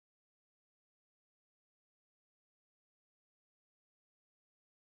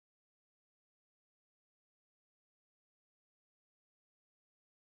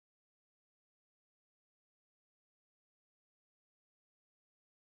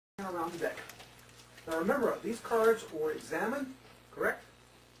around the deck. Now remember, these cards were examined, correct?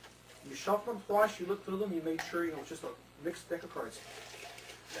 You shuffle them twice, you look through them, you make sure, it's just a mixed deck of cards.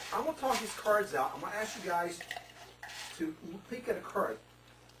 Now, I'm going to toss these cards out. I'm going to ask you guys to peek at a card.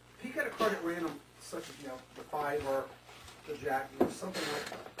 Peek at a card at random, such as, the 5 or the Jack, something like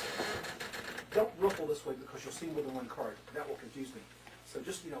that. Don't ruffle this way because you'll see more than one card. That will confuse me. So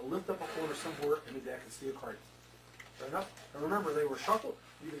just, lift up a corner somewhere in the deck and see a card. Fair enough? And remember, they were shuffled.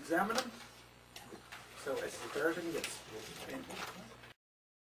 You've examined them. So it's as fair as it can get. And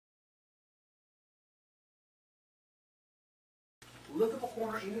lift up a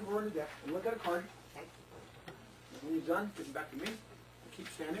corner anywhere in the deck and look at a card. And when you're done, get it back to me. Keep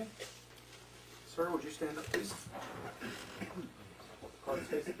standing. Sir, would you stand up, please? Card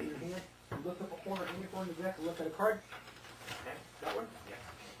stays in your hand. Lift up a corner anywhere in the deck and look at a card. Okay. That one?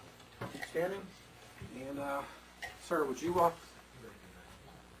 Yeah. Keep standing. And, sir, would you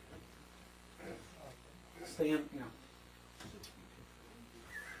stand,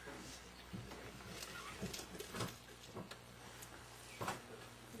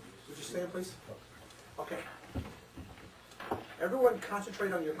 Would you stand, please? Okay. Everyone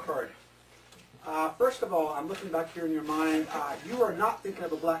concentrate on your card. First of all, I'm looking back here in your mind. You are not thinking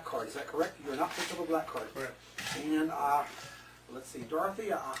of a black card. Is that correct? You are not thinking of a black card. Correct. And let's see, Dorothy,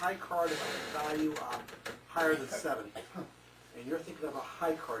 a high card is a value higher than 7. And you're thinking of a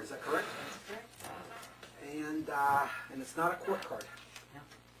high card. Is that correct? That's correct. And it's not a court card. No.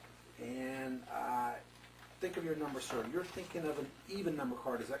 And think of your number, sir. You're thinking of an even number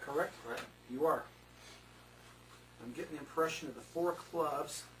card. Is that correct? Correct. You are. I'm getting the impression of the 4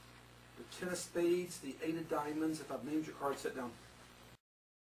 clubs, the 10 of spades, the 8 of diamonds. If I've named your card, sit down.